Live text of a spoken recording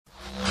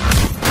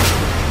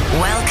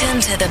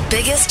Welcome to the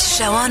biggest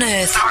show on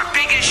earth. Our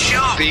biggest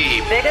show.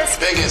 The biggest.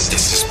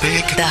 This is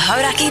big. The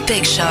Hodaki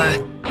Big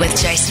Show with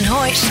Jason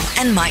Hoyt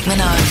and Mike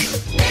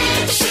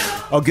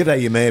Minogue. Oh, g'day,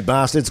 you mad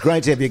bastards.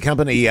 Great to have your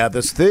company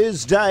this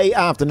Thursday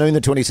afternoon, the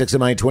 26th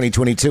of May,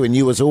 2022. And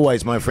you, as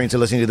always, my friends, are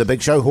listening to The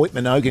Big Show, Hoyt,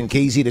 Minogue and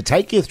Keezy, to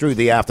take you through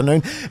the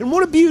afternoon. And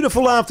what a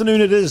beautiful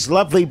afternoon it is.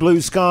 Lovely blue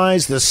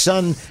skies, the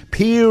sun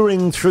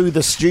peering through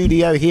the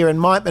studio here,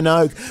 and Mike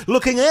Minogue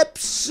looking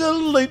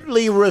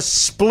absolutely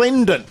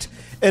resplendent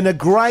in a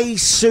grey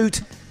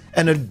suit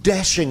and a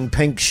dashing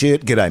pink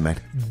shirt. G'day, mate.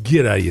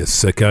 G'day, you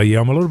sicko. Yeah,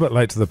 I'm a little bit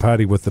late to the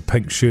party with the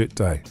pink shirt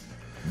day.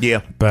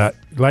 Yeah. But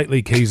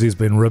lately, Keezy's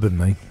been ribbing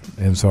me,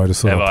 and so I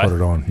just thought I'd put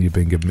it on. You've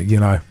been giving me,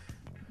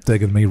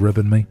 digging me,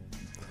 ribbing me.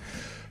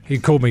 He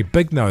called me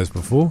Big Nose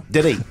before.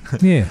 Did he?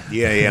 Yeah.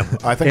 Yeah.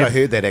 I think I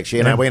heard that,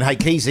 actually. And I went, hey,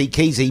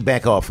 Keezy,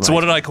 back off, mate. So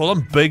what did I call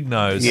him? Big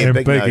Nose. Yeah, And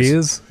big big nose.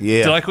 ears.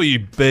 Yeah. Did I call you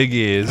Big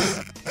Ears?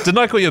 Didn't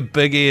I call you a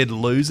big-eared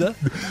loser?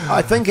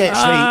 I think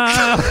actually,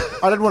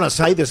 I didn't want to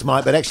say this,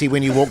 Mike, but actually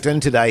when you walked in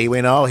today, he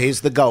went, oh,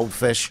 here's the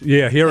goldfish.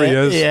 Yeah, here he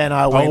is. Yeah, and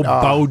I went, old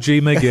oh. Bulgy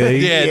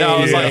McGee.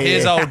 I was like,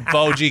 here's yeah. old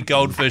bulgy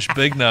goldfish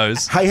Big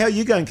Nose. Hey, how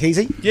you going,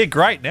 Keezy? Yeah,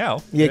 great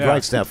now. Yeah,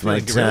 great stuff,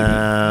 mate.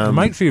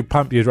 Make sure you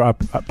pump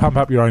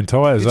up your own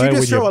tyres, Did you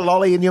just throw a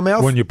lolly in your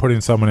mouth? when you're putting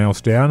someone else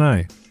down,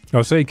 eh?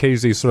 I see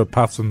Keezy sort of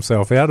puffs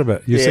himself out a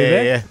bit. You see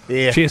that?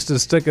 Yeah. Chest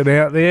is sticking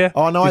out there.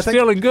 Oh no, He's I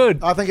think feeling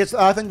good. I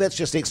think that's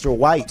just extra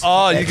weight.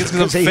 Oh, you get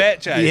some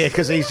fat, Jay. Yeah,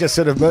 because he's just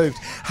sort of moved.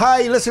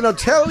 Hey, listen, I'll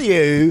tell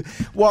you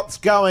what's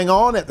going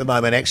on at the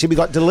moment. Actually, we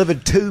got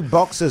delivered 2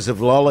 boxes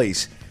of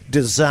lollies.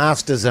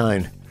 Disaster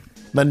zone.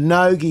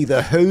 Minogue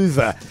the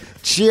Hoover.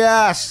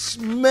 Just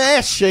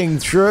smashing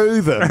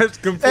through them. That's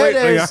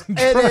completely untrue.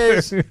 It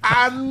is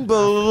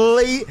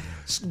unbelievable.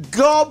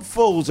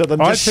 Gobfuls of them,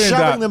 just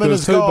shoving them in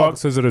his There's 2 gob.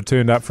 boxes that have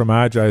turned up from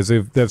RJ's.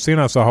 They've sent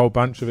us a whole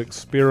bunch of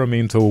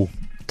experimental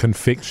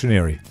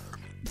confectionery.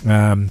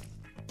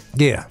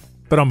 Yeah,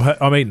 but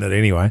I'm eating it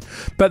anyway.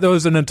 But there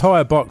was an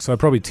entire box, so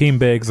probably 10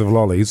 bags of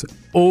lollies,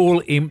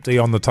 all empty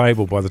on the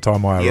table by the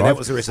time I arrived. Yeah, that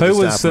was the rest of the Who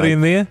was staff,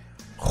 sitting there?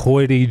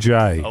 Hoity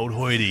J. Old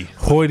Hoity.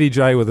 Hoity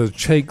J with his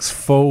cheeks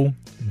full,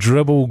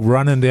 dribble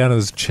running down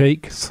his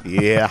cheeks.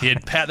 Yeah. He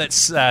had that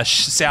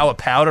sour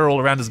powder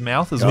all around his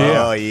mouth as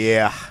well. Oh,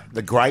 yeah.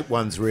 The grape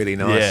one's really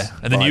nice. Yeah,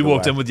 and then by you the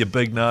walked way. in with your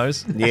big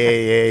nose.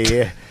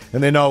 Yeah.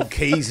 And then old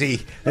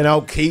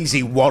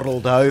Keezy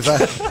waddled over.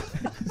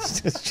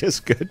 It's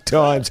just good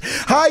times.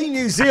 Hey,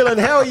 New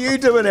Zealand, how are you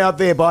doing out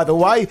there, by the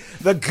way?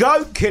 The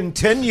GO.A.T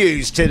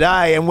continues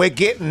today, and we're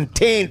getting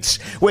tense.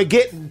 We're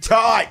getting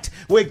tight.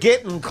 We're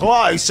getting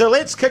close. So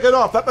let's kick it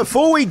off. But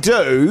before we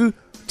do,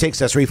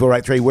 text us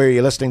 3483 where are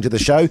you listening to the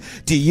show.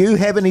 Do you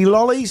have any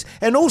lollies?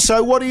 And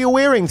also, what are you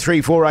wearing?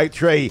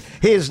 3483.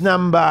 Here's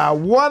number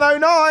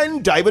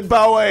 109, David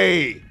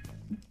Bowie.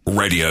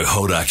 Radio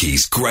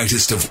Hodaki's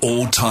greatest of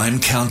all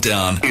time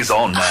countdown is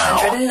on now.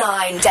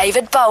 109.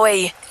 David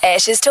Bowie.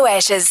 Ashes to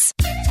Ashes.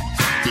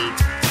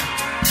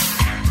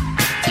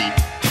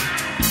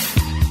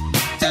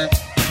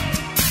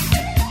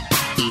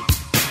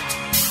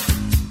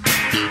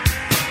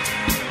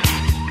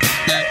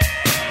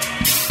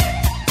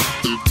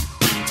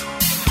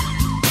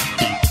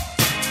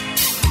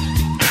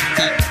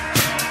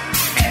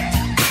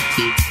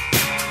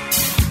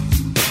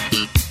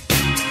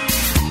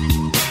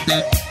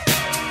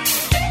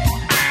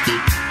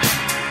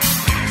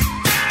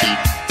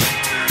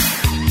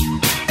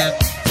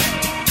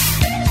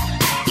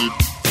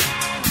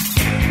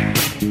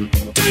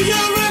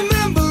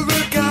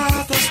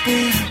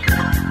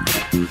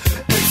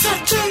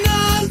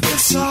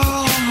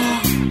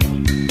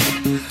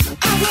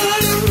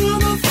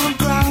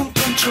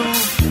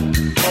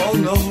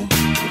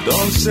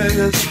 Say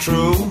it's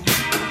true.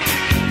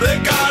 They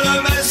got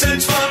a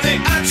message from the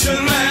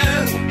action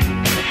man.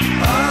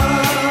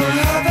 I'm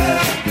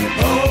happy,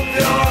 hope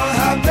you're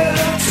happy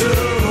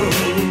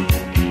too.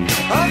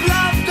 I've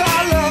loved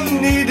all I've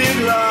needed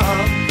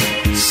love,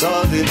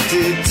 saw the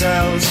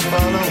details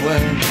fall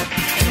away.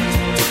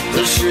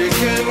 The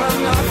shrieking when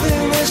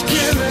nothing is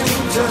killing,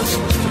 just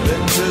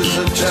pictures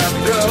of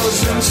chapters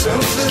and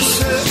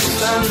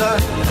synthesis. And I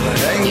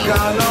ain't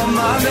got no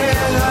money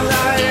and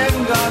I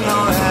ain't got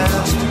no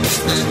hands.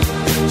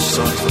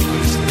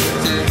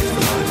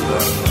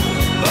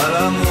 But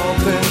I'm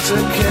hoping to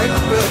kick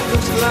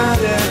because glad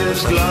it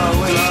is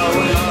glowing.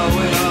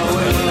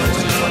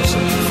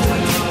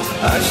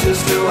 Ashes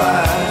to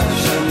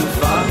ash and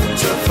funk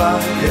to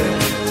funky.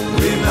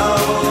 We know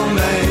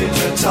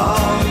Major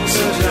Tom's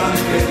a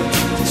junkie,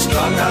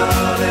 strung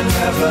out in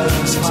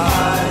heaven's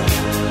high,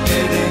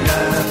 hitting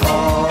an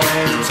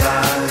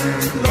all-time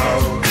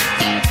low.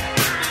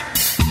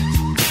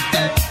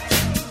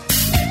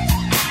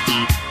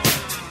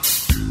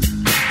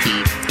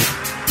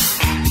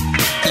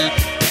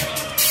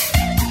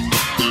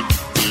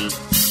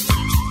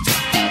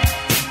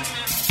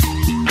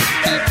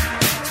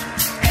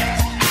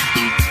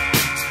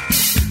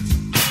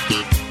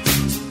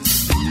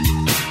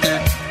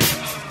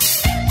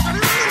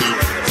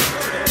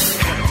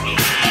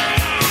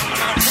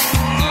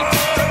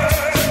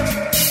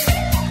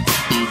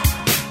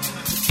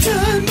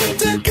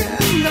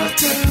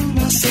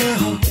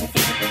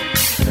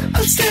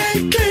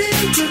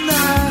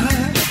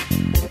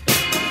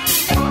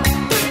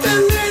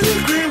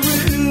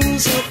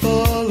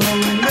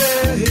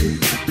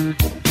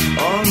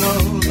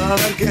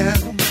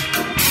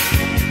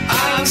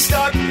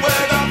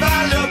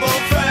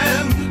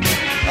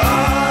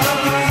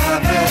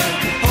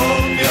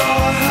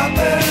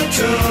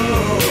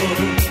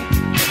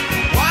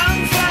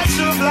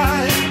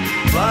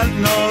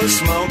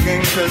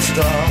 smoking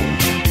pistol.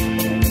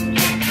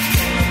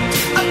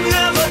 I've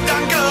never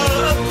done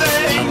good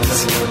things.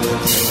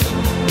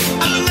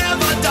 I've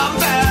never done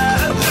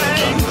bad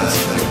things.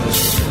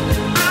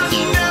 I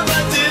never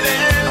did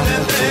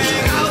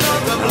anything out of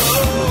the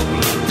blue.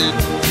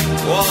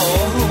 Whoa.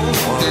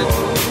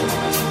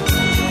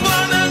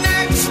 Want an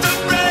axe to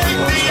break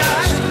the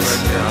ice.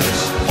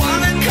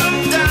 Wanna come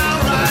down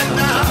right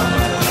now.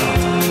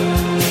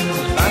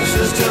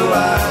 Ashes to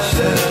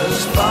ashes,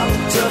 funk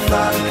to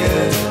funky.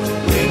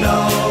 We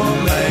know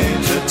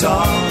Major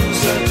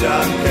Tom's a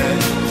junkie,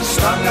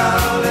 strung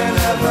out in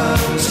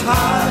heaven's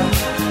high,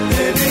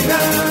 hitting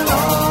an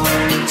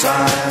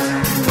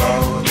on-time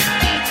road.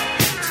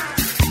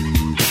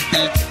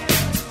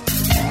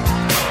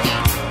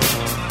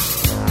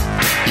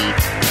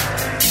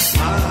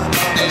 My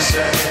mama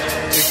said,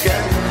 to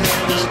get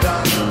things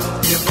done,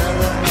 you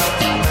better not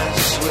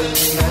mess with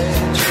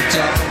Major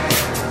Tom.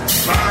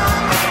 My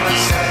mama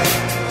said,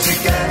 to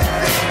get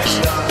things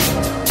done,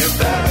 you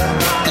better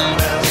not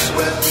mess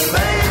with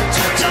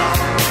Major Tom.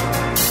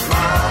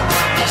 My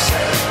mama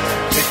said,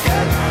 to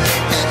get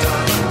things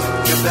done,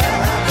 you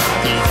better not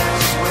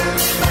mess with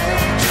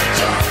Major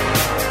Tom.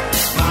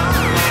 My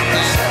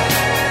mama said,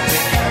 to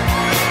get things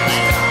done, you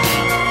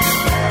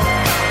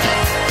better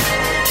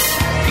not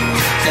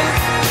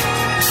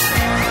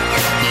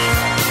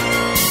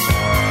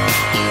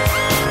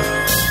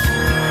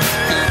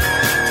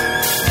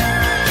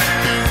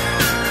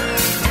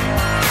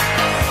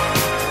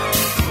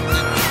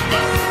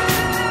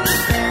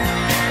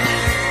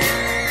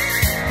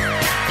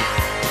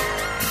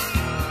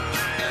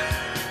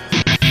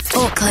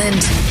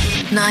Auckland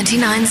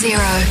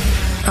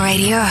 99.0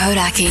 Radio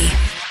Hodaki.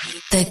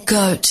 The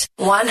GOAT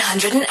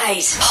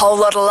 108. Whole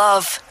lot of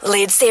love.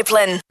 Led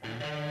Zeppelin.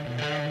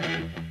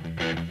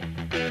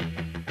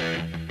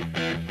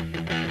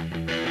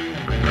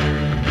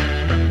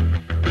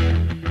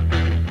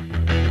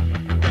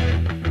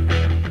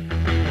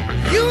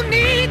 You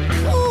need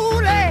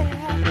cooling,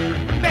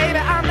 baby,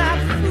 I'm not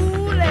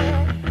fooling.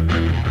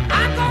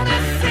 I'm gonna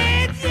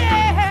send you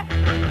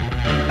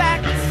back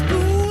to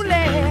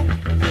schooling.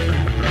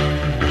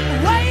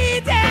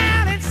 Way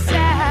down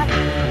inside,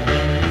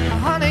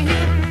 honey,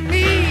 you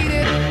need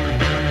it.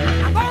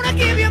 I'm gonna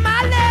give you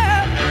my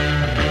love.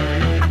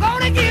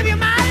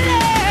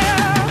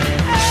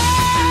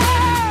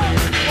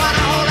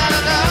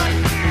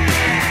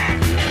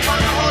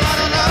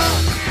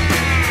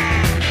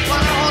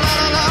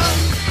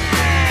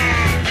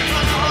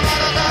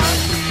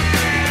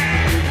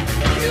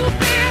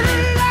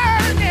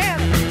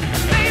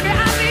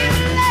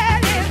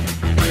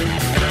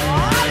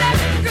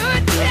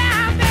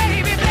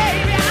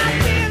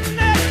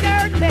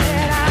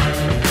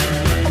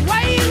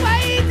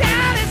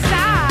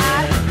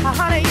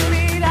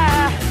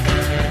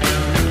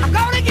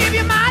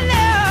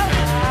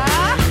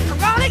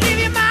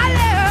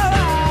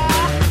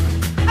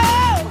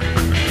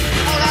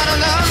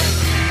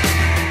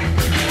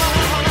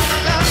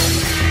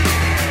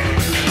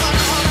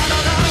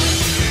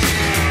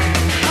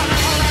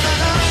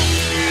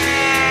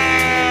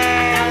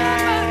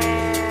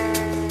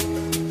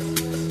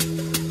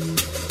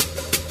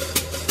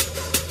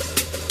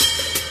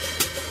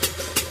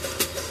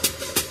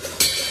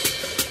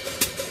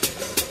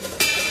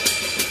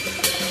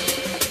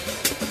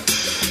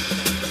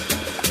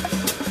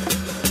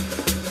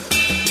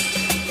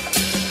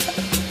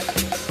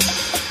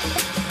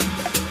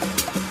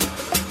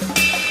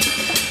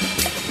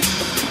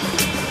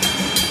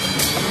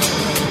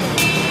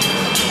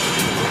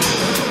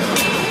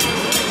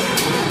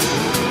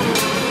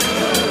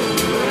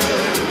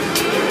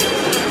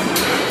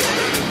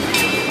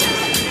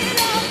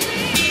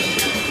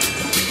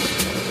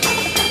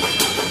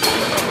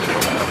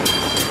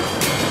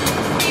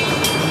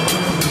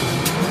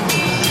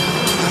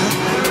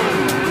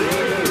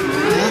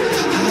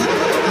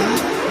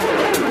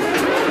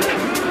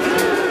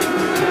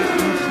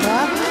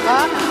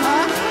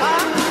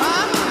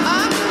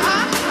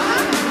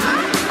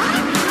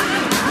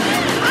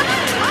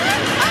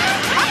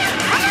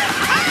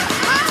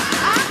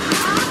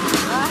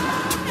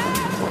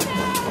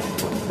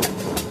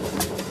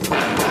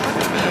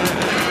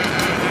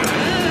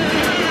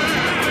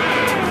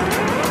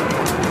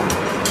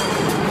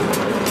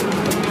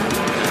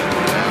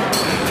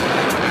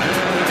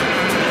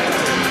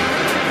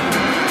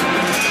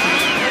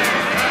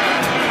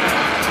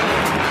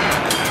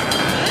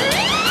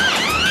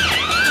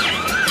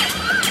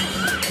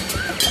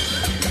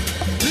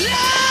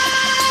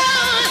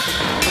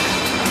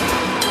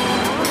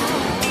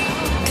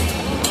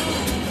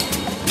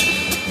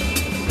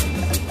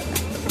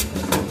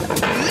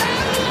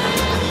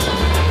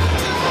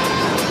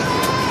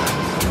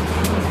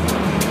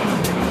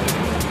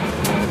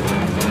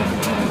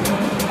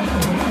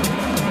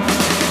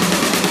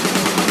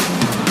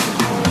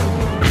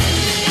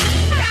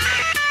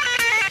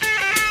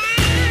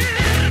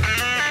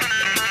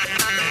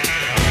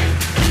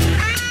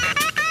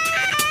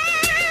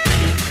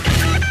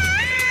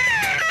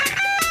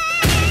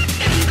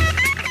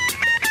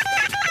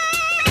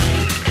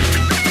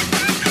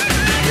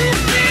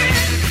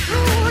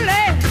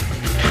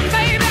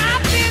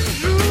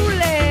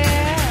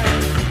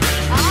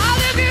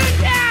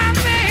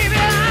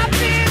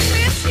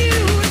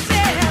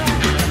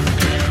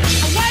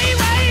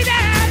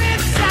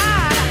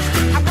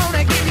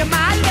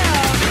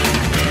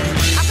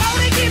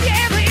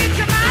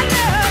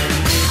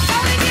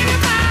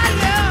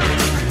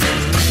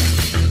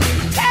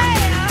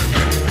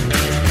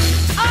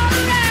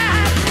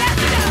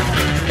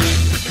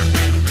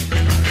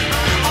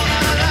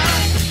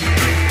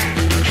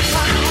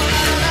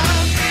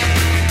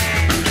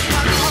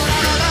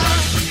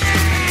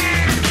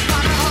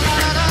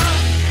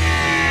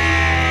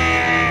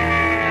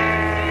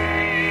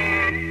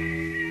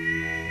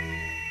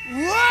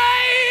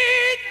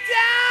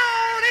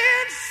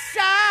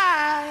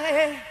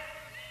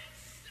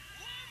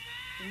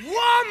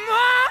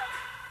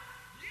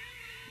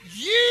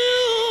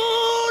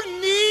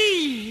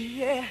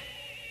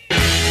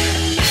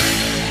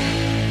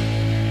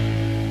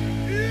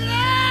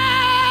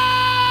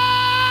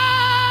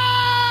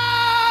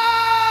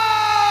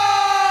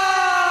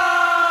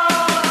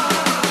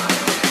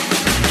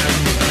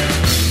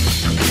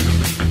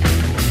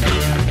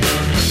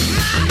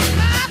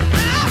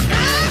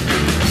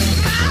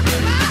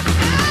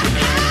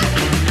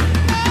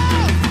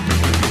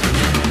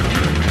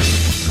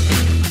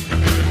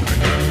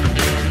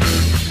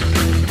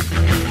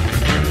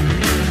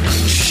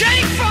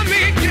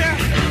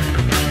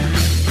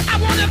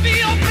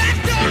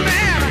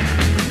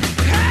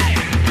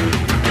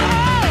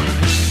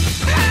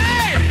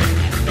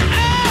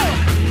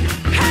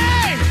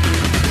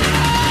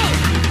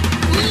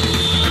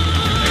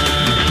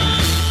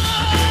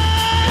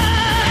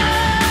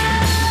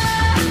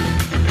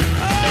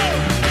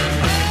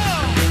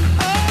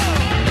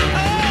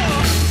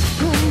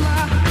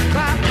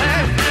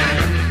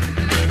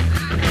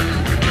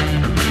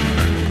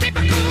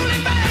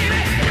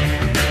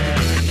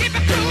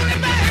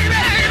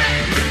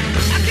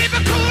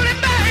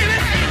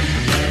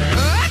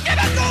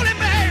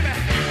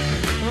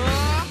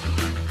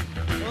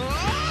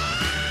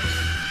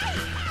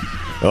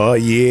 Oh,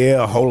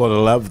 yeah, a whole lot of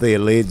love there.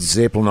 Led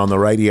Zeppelin on the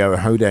radio,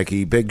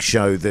 Hodaki, big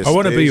show this I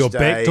want to be your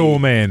Thursday. backdoor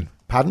man.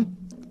 Pardon?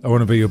 I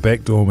want to be your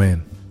backdoor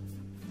man.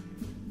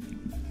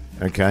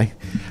 Okay.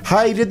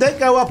 Hey, did that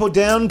go up or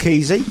down,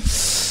 Keezy?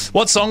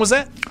 What song was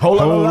that? Whole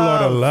lot Whole of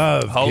lot of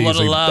love. love. Whole Lot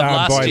of Keezy, Love done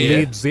last by year.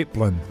 Led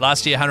Zeppelin.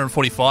 Last year,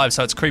 145,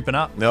 so it's creeping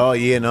up. Oh,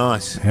 yeah,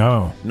 nice.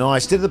 Oh.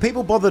 Nice. Did the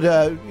people bother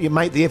to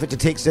make the effort to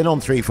text in on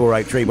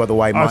 3483, by the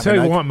way, Mike? I'll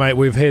tell you what, mate,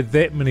 we've had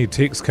that many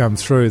texts come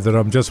through that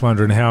I'm just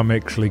wondering how I'm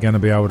actually going to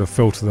be able to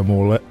filter them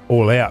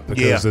all out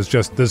because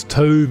there's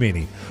too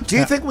many. Do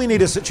you think we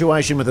need a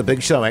situation with the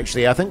big show,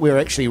 actually? I think we're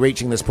actually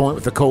reaching this point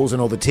with the calls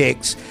and all the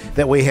texts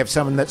that we have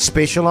someone that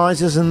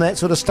specialises in that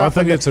sort of stuff.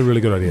 I think that's a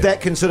really good idea. That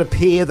can sort of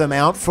pair them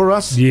out for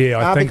us. Yeah,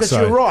 I think because so.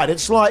 Because you're right.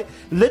 It's like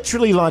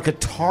literally like a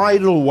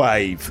tidal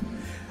wave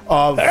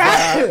of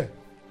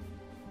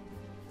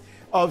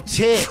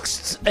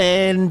texts,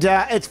 and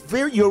it's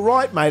very. You're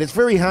right, mate. It's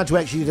very hard to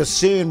actually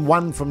discern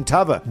one from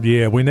t'other.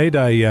 Yeah, we need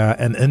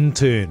an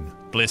intern.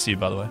 Bless you,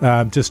 by the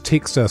way. Just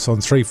text us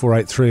on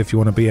 3483 if you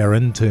want to be our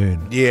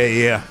intern.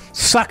 Yeah.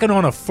 Sucking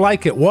on a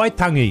flake at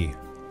Waitangi.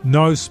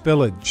 No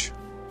spillage.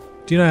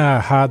 Do you know how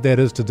hard that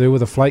is to do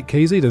with a flake,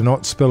 Keezy? To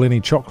not spill any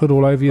chocolate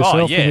all over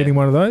yourself yeah. in any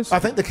one of those? I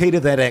think the key to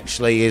that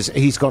actually is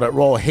he's got it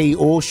raw. He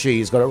or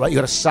she's got it right. You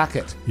got to suck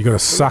it. You got to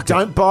suck it.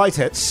 Don't bite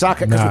it.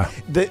 Suck it. 'Cause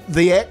Nah.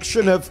 the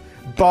action of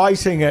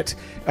biting it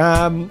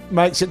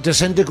makes it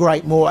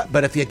disintegrate more.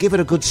 But if you give it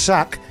a good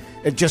suck,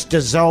 it just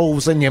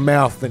dissolves in your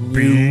mouth, and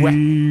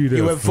you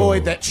Beautiful.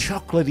 avoid that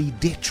chocolatey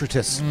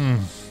detritus.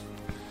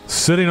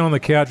 Sitting on the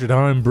couch at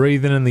home,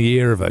 breathing in the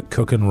air of a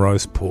cooking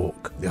roast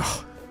pork.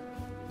 Ugh.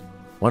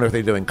 Wonder if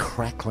they're doing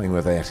crackling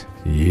with that.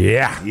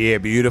 Yeah. Yeah,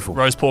 beautiful.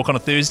 Roast pork on a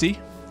Thursday?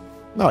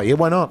 No, yeah,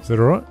 why not? Is that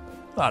all right?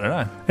 I don't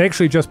know.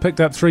 Actually, just picked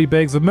up 3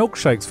 bags of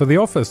milkshakes for the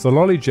office. The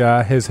lolly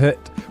jar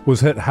was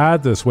hit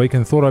hard this week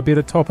and thought I'd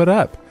better top it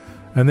up.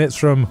 And that's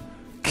from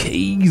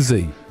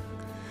Keezy.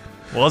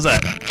 What was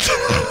that?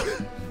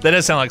 That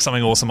does sound like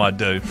something awesome I'd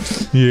do.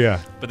 Yeah.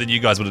 But then you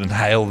guys would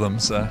inhale them,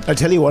 so... I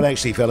tell you what,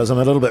 actually, fellas, I'm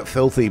a little bit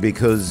filthy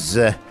because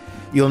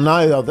you'll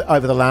know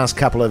over the last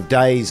couple of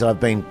days I've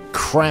been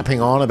crapping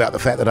on about the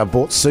fact that I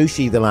bought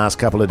sushi the last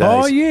couple of days.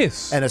 Oh,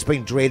 yes. And it's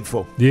been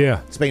dreadful.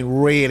 Yeah. It's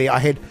been really... I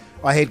had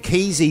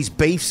Keezy's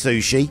beef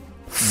sushi.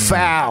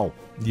 Foul.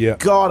 Yeah.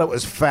 God, it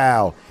was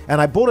foul. And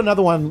I bought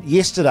another one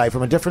yesterday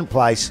from a different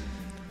place.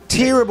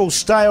 Terrible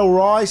stale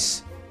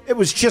rice. It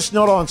was just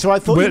not on. So I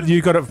thought... Well,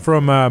 you got it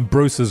from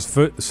Bruce's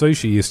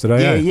sushi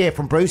yesterday, eh? Yeah,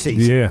 from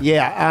Brucey's. Yeah.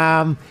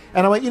 And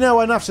I went,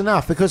 enough's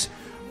enough, because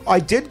I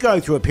did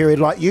go through a period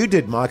like you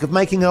did, Mike, of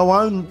making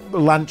our own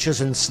lunches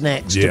and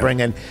snacks to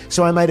bring in.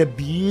 So I made a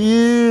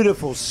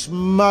beautiful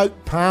smoked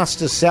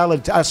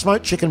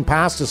chicken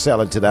pasta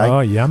salad today.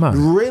 Oh, yummer.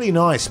 Really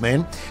nice,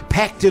 man.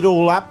 Packed it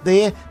all up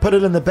there, put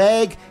it in the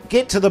bag,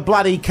 get to the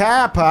bloody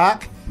car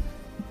park.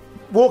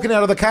 Walking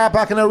out of the car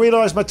park and I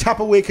realised my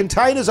Tupperware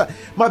containers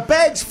my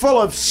bag's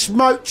full of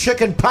smoked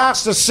chicken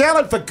pasta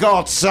salad, for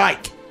God's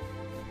sake.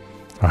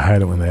 I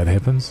hate it when that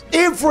happens.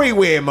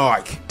 Everywhere,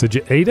 Mike. Did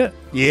you eat it?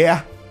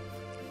 Yeah.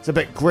 It's a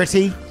bit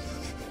gritty.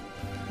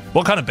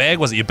 What kind of bag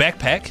was it? Your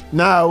backpack?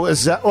 No, it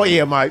was,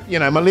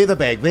 my leather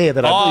bag there.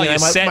 That your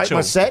satchel.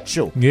 My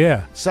satchel.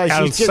 Yeah. So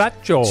El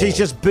satchel. she's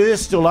just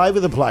burst all over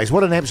the place.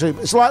 What an absolute...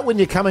 It's like when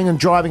you're coming and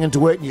driving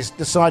into work and you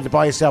decide to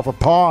buy yourself a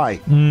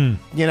pie. And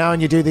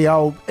you do the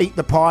old eat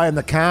the pie in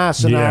the car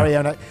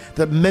scenario, and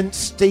the mint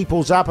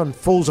steeples up and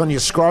falls on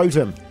your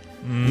scrotum.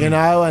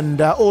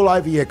 And all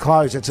over your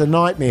clothes. It's a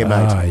nightmare,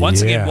 mate.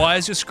 Once again, why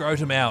is your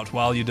scrotum out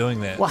while you're doing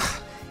that? Well,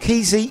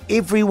 Keezy,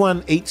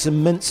 everyone eats a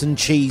mince and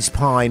cheese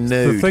pie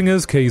nude. The thing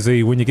is,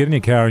 Keezy, when you get in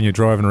your car and you're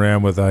driving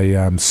around with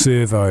a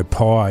servo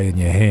pie in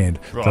your hand,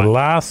 the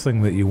last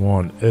thing that you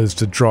want is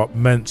to drop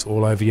mince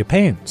all over your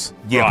pants.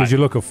 Yeah. Because you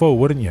look a fool,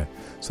 wouldn't you?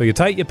 So you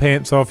take your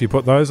pants off, you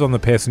put those on the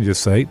passenger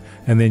seat,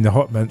 and then the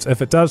hot mince,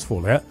 if it does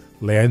fall out,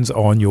 lands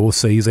on your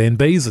C's and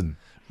B's.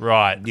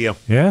 Right. Yeah.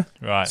 Yeah?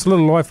 Right. It's a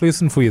little life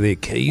lesson for you there,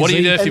 Keezy. What do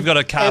you do if you've got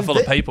a car full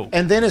of people?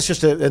 And then it's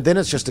just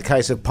a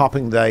case of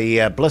popping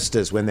the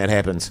blisters when that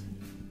happens.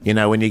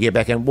 When you get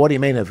back in. What do you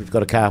mean if you've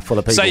got a car full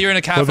of people? So you're in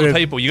a car full of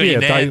people. You got your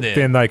nan there.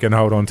 Then they can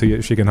hold on to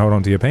you. She can hold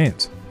on to your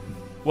pants.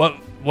 What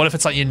if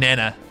it's like your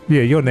nana?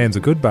 Yeah, your nan's a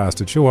good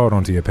bastard. She'll hold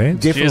on to your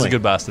pants. Definitely. She is a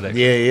good bastard,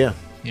 actually. Yeah.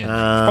 Yeah. She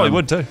probably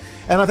would too.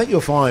 And I think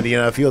you'll find,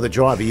 if you're the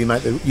driver, you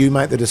make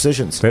the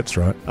decisions. That's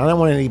right. I don't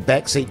want any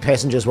backseat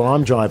passengers while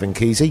I'm driving,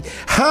 Keezy.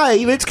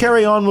 Hey, let's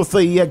carry on with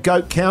the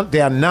GOAT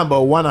countdown,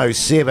 number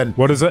 107.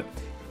 What is it?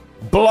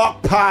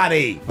 Block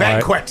Party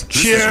Banquet.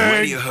 This is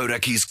Radio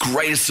Hodaki's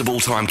greatest of all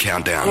time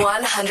countdown.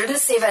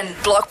 107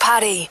 Block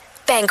Party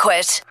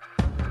Banquet.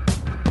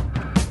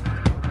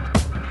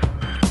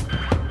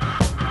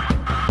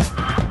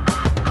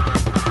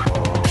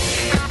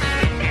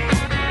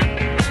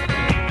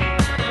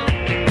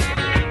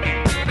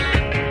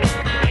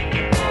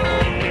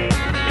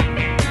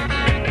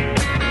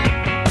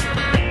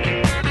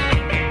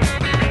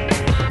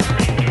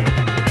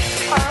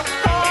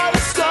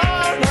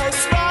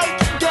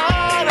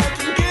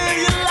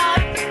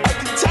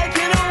 Take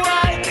it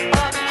away.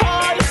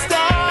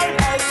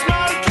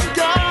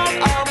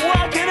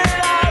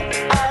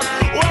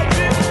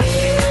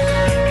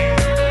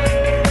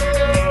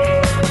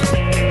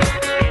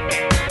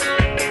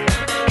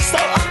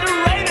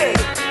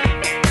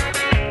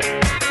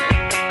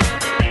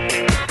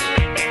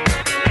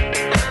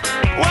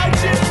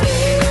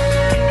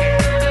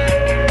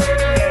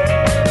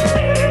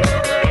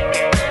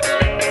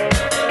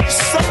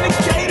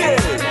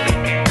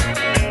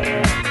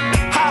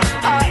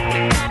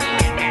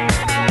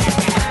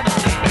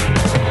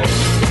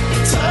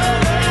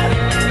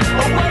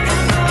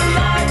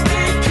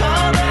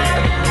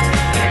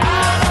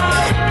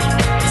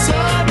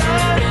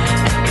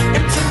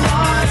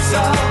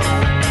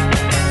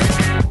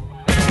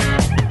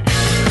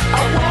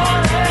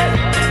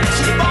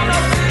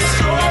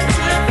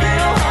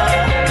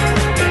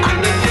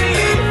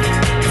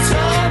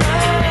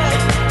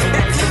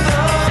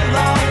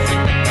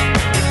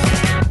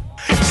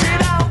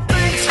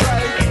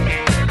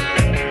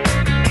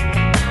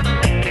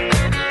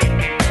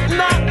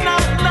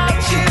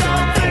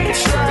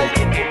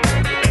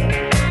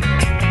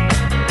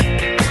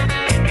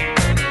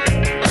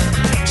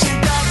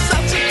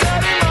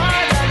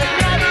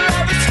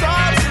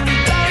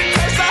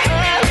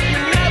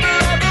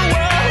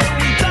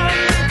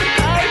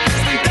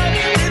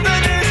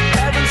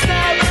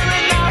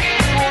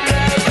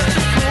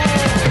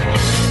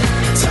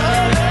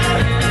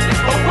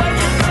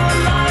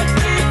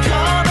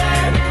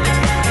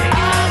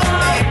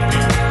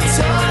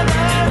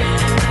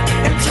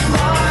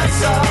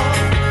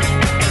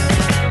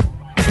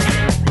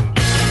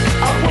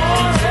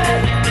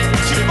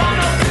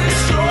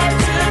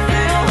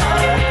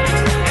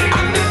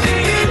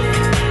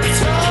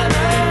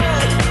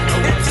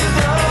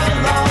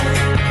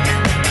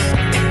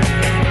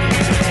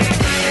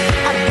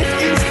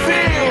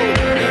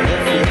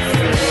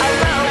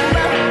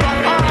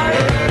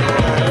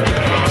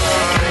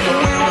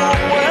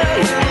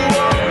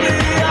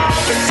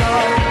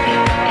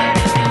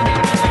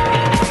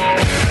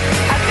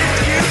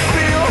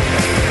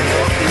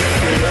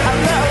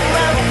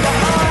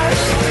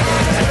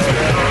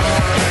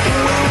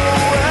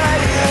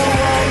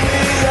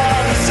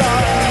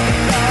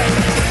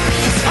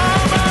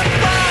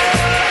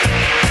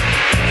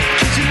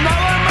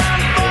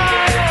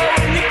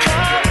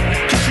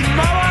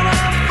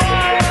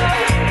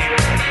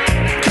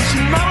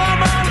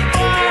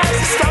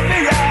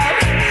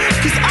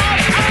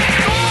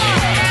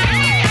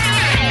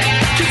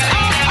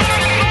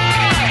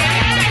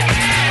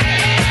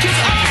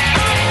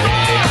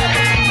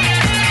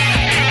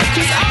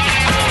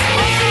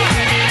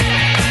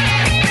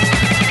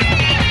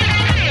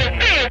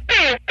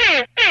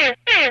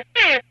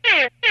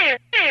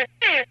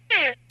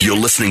 You're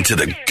listening to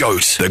The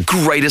GOAT, the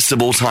greatest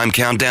of all time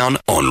countdown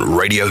on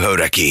Radio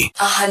Hodaki.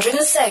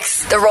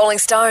 106. The Rolling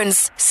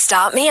Stones.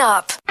 Start Me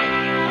Up.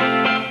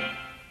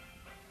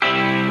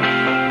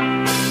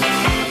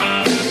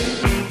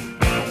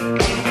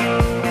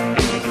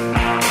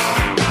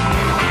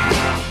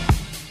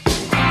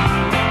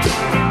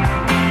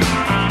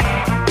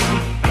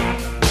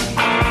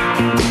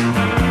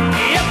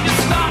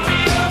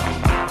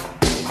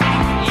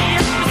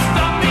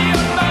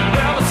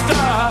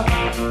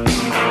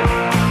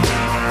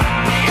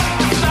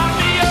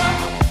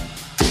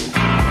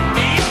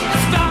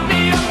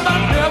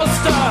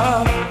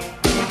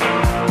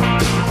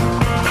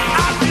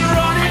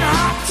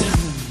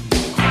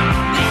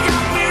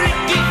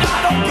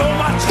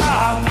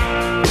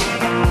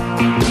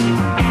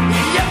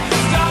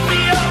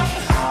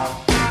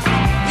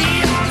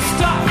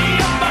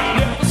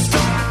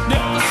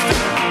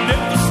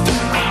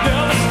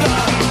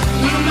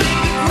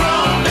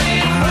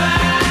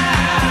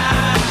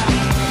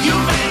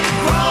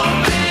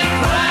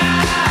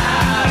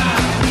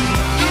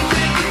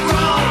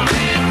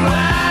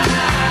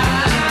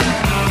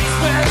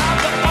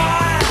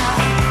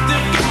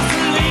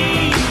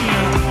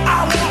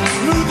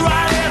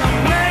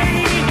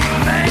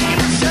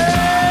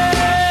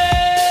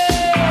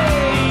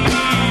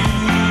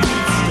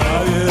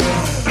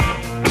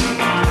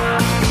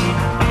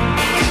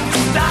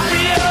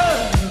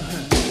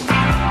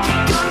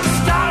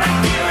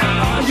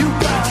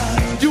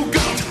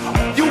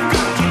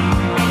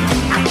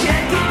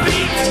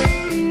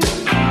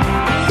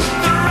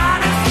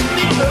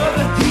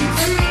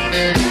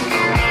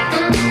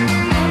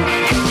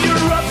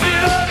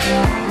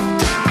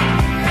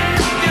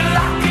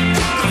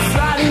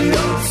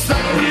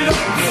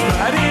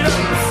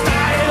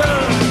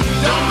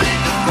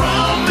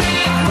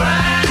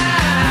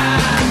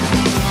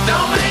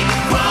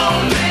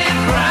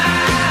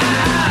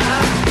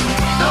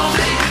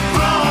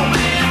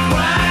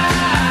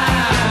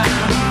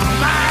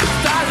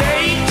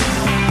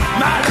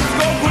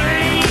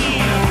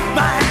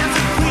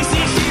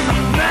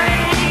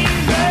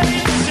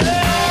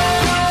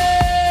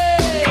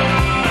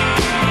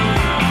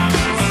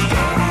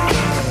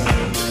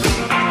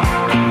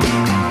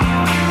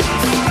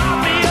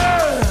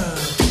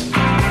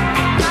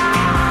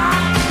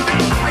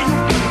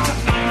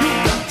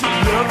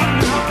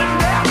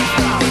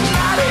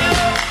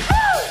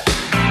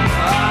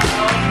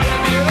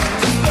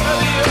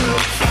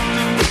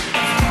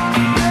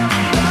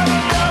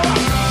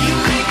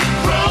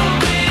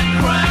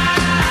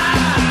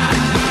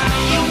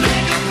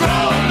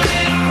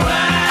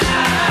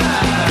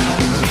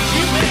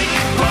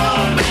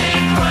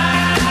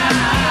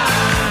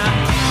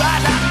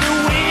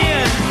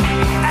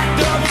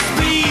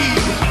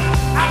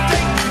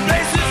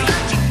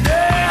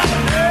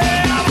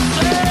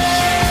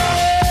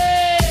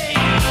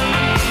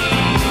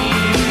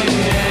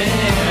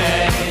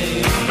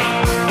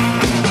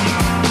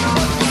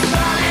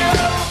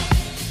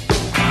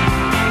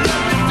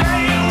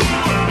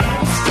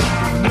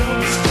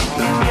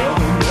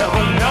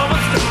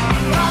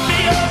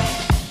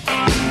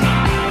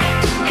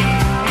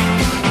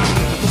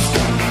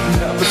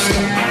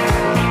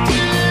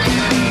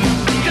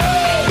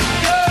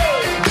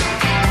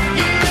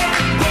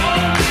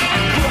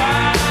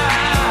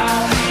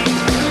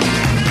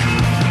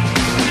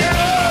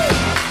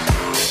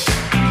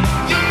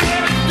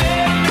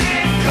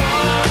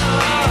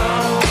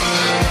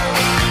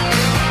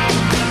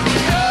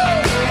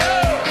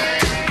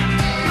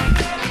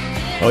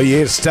 Oh,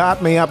 yeah,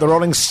 Start Me Up. The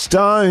Rolling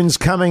Stones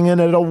coming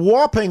in at a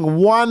whopping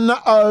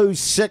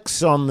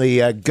 106 on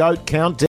the GOAT countdown.